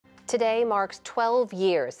Today marks 12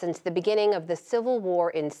 years since the beginning of the civil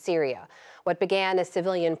war in Syria. What began as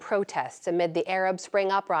civilian protests amid the Arab Spring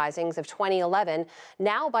uprisings of 2011,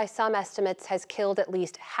 now by some estimates has killed at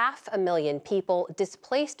least 500,000 people,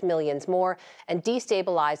 displaced millions more, and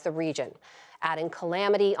destabilized the region. Adding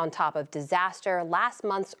calamity on top of disaster, last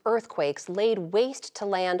month's earthquakes laid waste to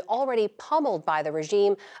land already pummeled by the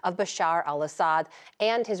regime of Bashar al-Assad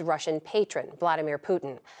and his Russian patron, Vladimir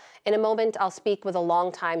Putin. In a moment, I'll speak with a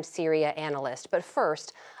longtime Syria analyst. But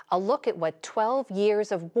first, a look at what 12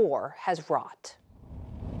 years of war has wrought.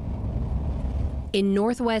 In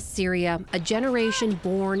northwest Syria, a generation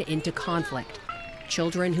born into conflict.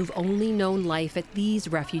 Children who've only known life at these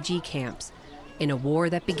refugee camps. In a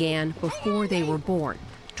war that began before they were born,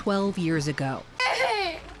 12 years ago.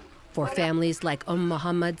 For families like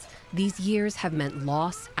Muhammad's, these years have meant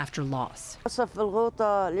loss after loss. Since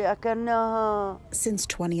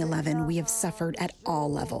 2011, we have suffered at all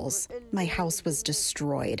levels. My house was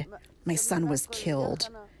destroyed. My son was killed.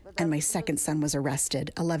 And my second son was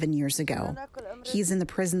arrested 11 years ago. He's in the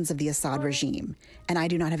prisons of the Assad regime, and I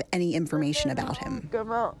do not have any information about him.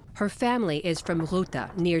 Her family is from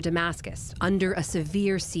Ghouta, near Damascus, under a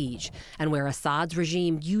severe siege, and where Assad's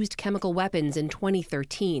regime used chemical weapons in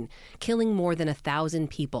 2013, killing more than 1,000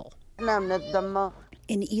 people.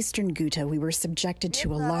 In eastern Ghouta, we were subjected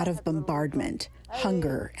to a lot of bombardment,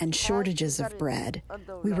 hunger, and shortages of bread.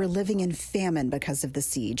 We were living in famine because of the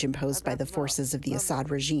siege imposed by the forces of the Assad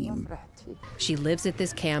regime. She lives at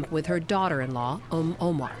this camp with her daughter-in-law,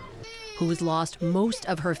 Omar, who has lost most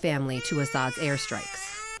of her family to Assad's airstrikes.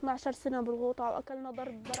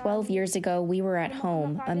 12 years ago, we were at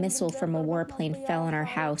home. A missile from a warplane fell on our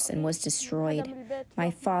house and was destroyed.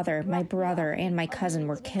 My father, my brother, and my cousin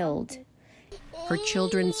were killed. Her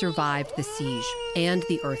children survived the siege and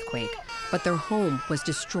the earthquake, but their home was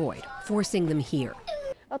destroyed, forcing them here.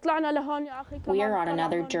 We are on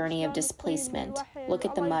another journey of displacement. Look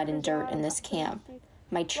at the mud and dirt in this camp.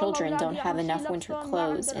 My children don't have enough winter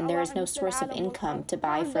clothes, and there is no source of income to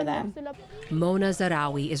buy for them. Mona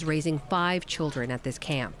Zarawi is raising 5 children at this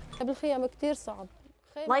camp.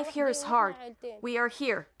 Life here is hard. We are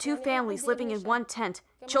here, 2 families living in one tent.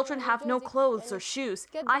 Children have no clothes or shoes.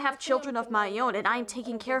 I have children of my own, and I am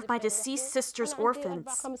taking care of my deceased sister's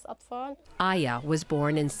orphans. Aya was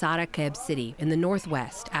born in Sarakeb city in the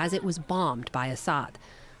northwest as it was bombed by Assad.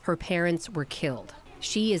 Her parents were killed.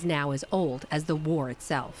 She is now as old as the war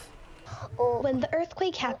itself. When the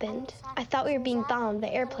earthquake happened, I thought we were being bombed by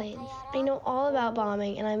airplanes. I know all about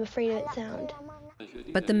bombing, and I'm afraid of its sound.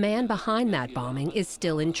 But the man behind that bombing is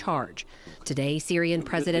still in charge. Today, Syrian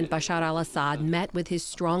President Bashar al-Assad met with his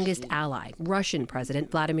strongest ally, Russian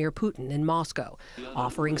President Vladimir Putin, in Moscow,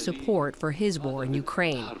 offering support for his war in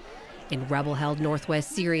Ukraine. In rebel-held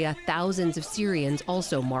northwest Syria, thousands of Syrians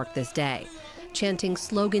also marked this day, chanting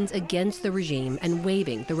slogans against the regime and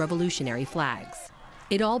waving the revolutionary flags.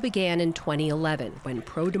 It all began in 2011 when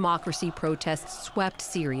pro-democracy protests swept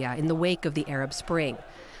Syria in the wake of the Arab Spring.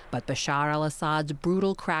 But Bashar al-Assad's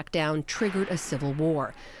brutal crackdown triggered a civil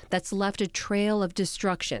war that's left a trail of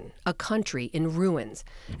destruction, a country in ruins,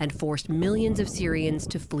 and forced millions of Syrians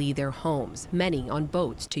to flee their homes, many on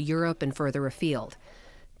boats to Europe and further afield.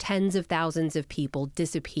 Tens of thousands of people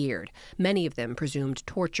disappeared, many of them presumed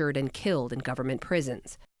tortured and killed in government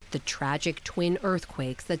prisons. The tragic twin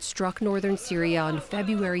earthquakes that struck northern Syria on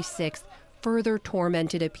February 6th further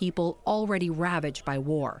tormented a people already ravaged by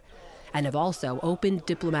war, and have also opened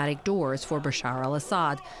diplomatic doors for Bashar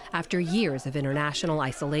al-Assad after years of international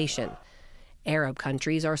isolation. Arab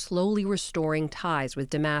countries are slowly restoring ties with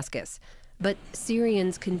Damascus, but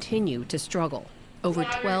Syrians continue to struggle. Over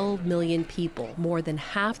 12 million people, more than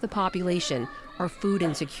half the population, are food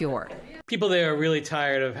insecure. People there are really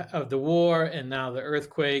tired of the war and now the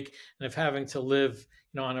earthquake and of having to live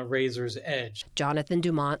on a razor's edge. Jonathan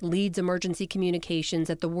Dumont leads emergency communications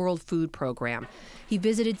at the World Food Program. He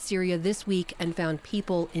visited Syria this week and found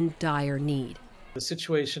people in dire need. The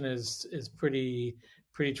situation is pretty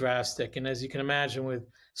drastic, and as you can imagine, with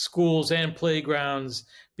schools and playgrounds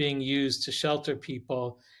being used to shelter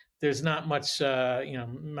people, there's not much,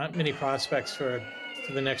 not many prospects for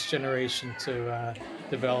the next generation to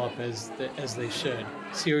develop as they should.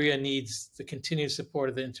 Syria needs the continued support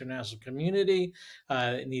of the international community.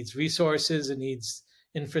 It needs resources. It needs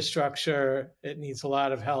infrastructure. It needs a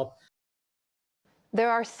lot of help. There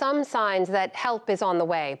are some signs that help is on the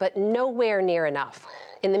way, but nowhere near enough.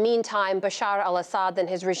 In the meantime, Bashar al-Assad and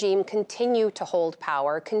his regime continue to hold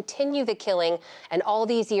power, continue the killing, and all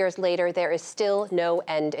these years later, there is still no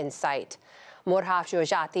end in sight. Morhaf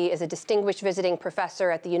Jojati is a distinguished visiting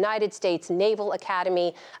professor at the United States Naval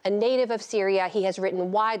Academy. A native of Syria, he has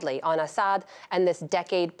written widely on Assad and this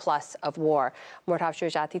decade-plus of war. Morhaf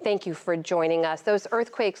Jojati, thank you for joining us. Those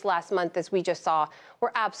earthquakes last month, as we just saw,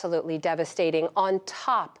 were absolutely devastating on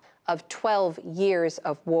top of 12 years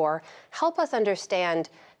of war. Help us understand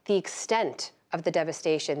the extent of the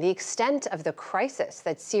devastation, the extent of the crisis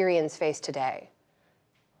that Syrians face today.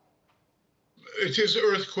 It is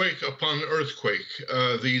earthquake upon earthquake.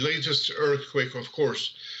 The latest earthquake, of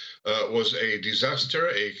course, was a disaster,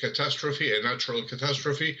 a catastrophe, a natural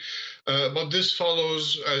catastrophe. But this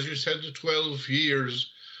follows, as you said, 12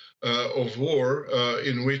 years of war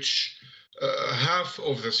in which half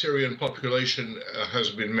of the Syrian population has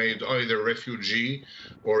been made either refugee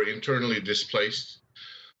or internally displaced.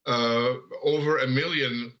 Over 1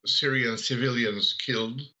 million Syrian civilians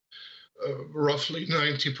killed. Roughly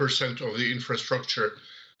 90% of the infrastructure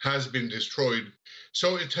has been destroyed.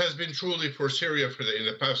 So it has been truly for Syria in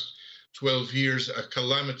the past 12 years, a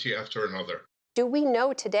calamity after another. Do we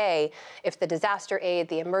know today if the disaster aid,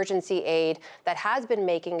 the emergency aid that has been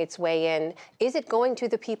making its way in, is it going to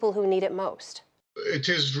the people who need it most? It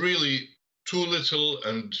is really too little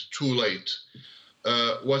and too late.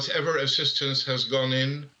 Whatever assistance has gone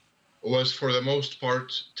in was for the most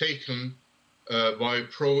part taken by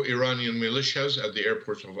pro-Iranian militias at the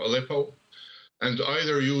airport of Aleppo, and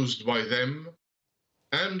either used by them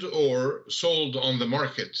and or sold on the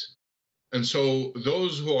market. And so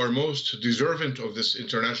those who are most deserving of this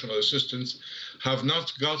international assistance have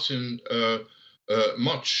not gotten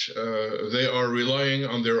much. They are relying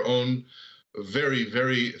on their own very,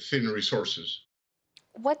 very thin resources.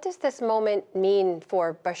 What does this moment mean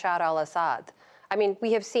for Bashar al-Assad? I mean,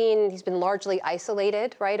 we have seen he's been largely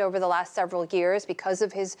isolated, right, over the last several years because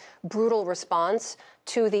of his brutal response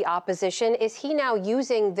to the opposition. Is he now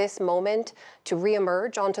using this moment to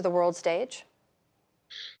reemerge onto the world stage?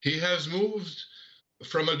 He has moved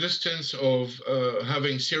from a distance of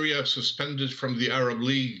having Syria suspended from the Arab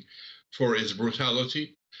League for its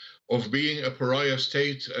brutality, of being a pariah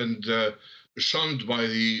state and shunned by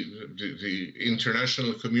the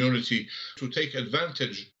international community, to take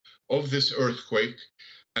advantage of this earthquake.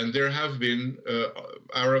 And there have been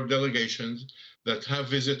Arab delegations that have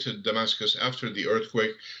visited Damascus after the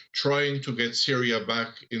earthquake, trying to get Syria back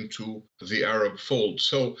into the Arab fold.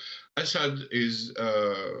 So Assad is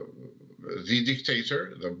the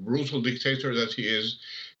dictator, the brutal dictator that he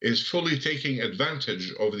is fully taking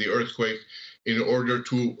advantage of the earthquake in order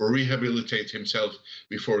to rehabilitate himself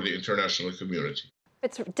before the international community.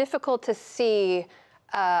 It's difficult to see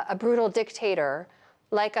a brutal dictator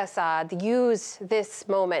like Assad use this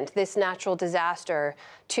moment, this natural disaster,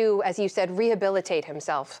 to, as you said, rehabilitate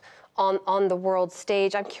himself on the world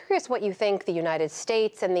stage. I'm curious what you think the United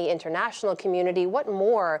States and the international community, what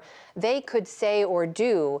more they could say or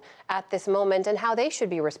do at this moment and how they should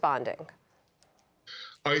be responding.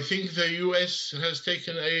 I think the U.S. has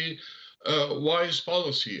taken a wise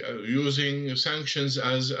policy, using sanctions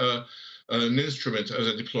as an instrument, as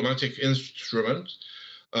a diplomatic instrument,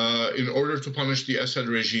 in order to punish the Assad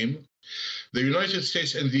regime. The United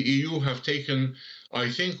States and the EU have taken, I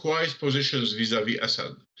think, wise positions vis-à-vis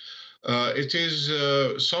Assad. It is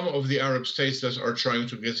some of the Arab states that are trying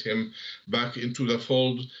to get him back into the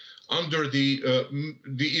fold under the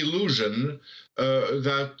illusion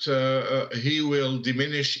that he will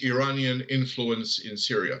diminish Iranian influence in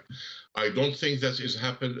Syria. I don't think that is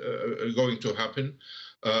going to happen.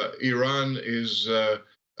 Iran is a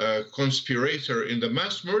conspirator in the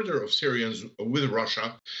mass murder of Syrians with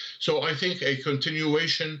Russia. So I think a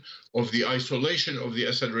continuation of the isolation of the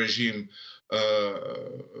Assad regime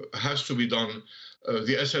has to be done.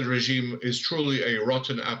 The Assad regime is truly a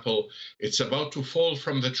rotten apple. It's about to fall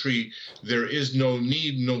from the tree. There is no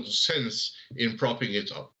need, no sense in propping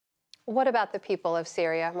it up. What about the people of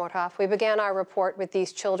Syria, Morhaf? We began our report with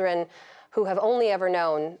these children who have only ever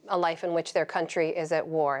known a life in which their country is at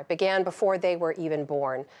war. It began before they were even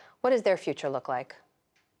born. What does their future look like?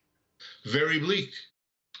 Very bleak.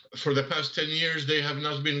 For the past 10 years, they have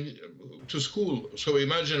not been to school. So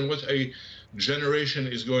imagine what a generation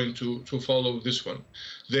is going to follow this one.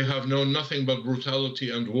 They have known nothing but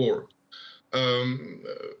brutality and war.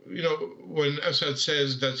 You know, when Assad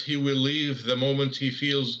says that he will leave the moment he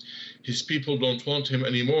feels his people don't want him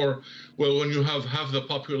anymore, well, when you have half the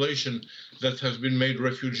population that has been made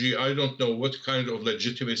refugee, I don't know what kind of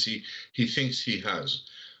legitimacy he thinks he has.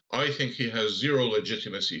 I think he has zero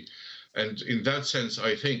legitimacy. And in that sense,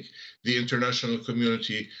 I think the international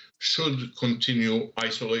community should continue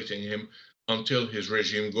isolating him until his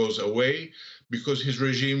regime goes away. because his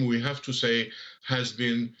regime, we have to say, has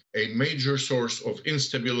been a major source of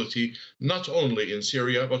instability, not only in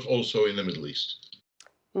Syria, but also in the Middle East.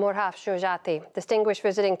 Morhaf Shujati, Distinguished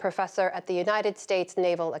Visiting Professor at the United States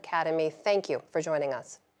Naval Academy, thank you for joining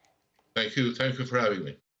us. Thank you. Thank you for having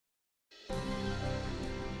me.